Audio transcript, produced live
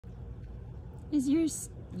Is your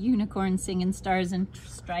unicorn singing stars and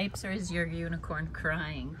stripes, or is your unicorn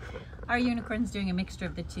crying? Our unicorn's doing a mixture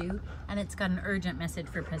of the two, and it's got an urgent message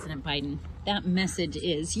for President Biden. That message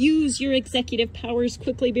is, use your executive powers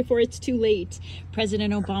quickly before it's too late.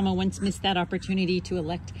 President Obama once missed that opportunity to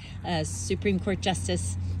elect a Supreme Court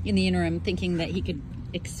justice in the interim, thinking that he could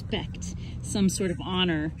expect some sort of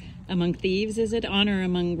honor among thieves. Is it honor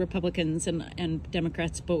among Republicans and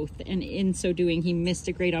Democrats both? And in so doing, he missed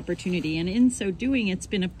a great opportunity. And in so doing, it's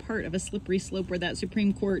been a part of a slippery slope where that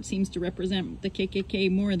Supreme Court seems to represent the KKK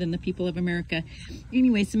more than the people of America.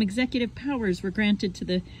 Anyway, some executive powers were granted to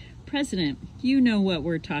the president. You know what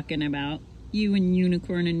we're talking about. You and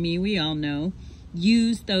Unicorn and me, we all know.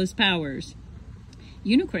 Use those powers.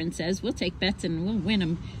 Unicorn says, we'll take bets and we'll win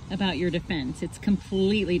them about your defense. It's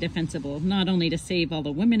completely defensible, not only to save all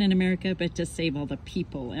the women in America, but to save all the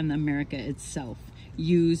people and America itself.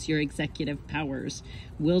 Use your executive powers.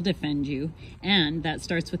 We'll defend you. And that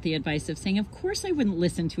starts with the advice of saying, of course I wouldn't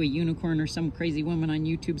listen to a unicorn or some crazy woman on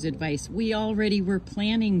YouTube's advice. We already were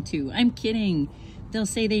planning to. I'm kidding. They'll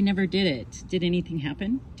say they never did it. Did anything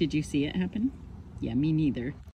happen? Did you see it happen? Yeah, me neither.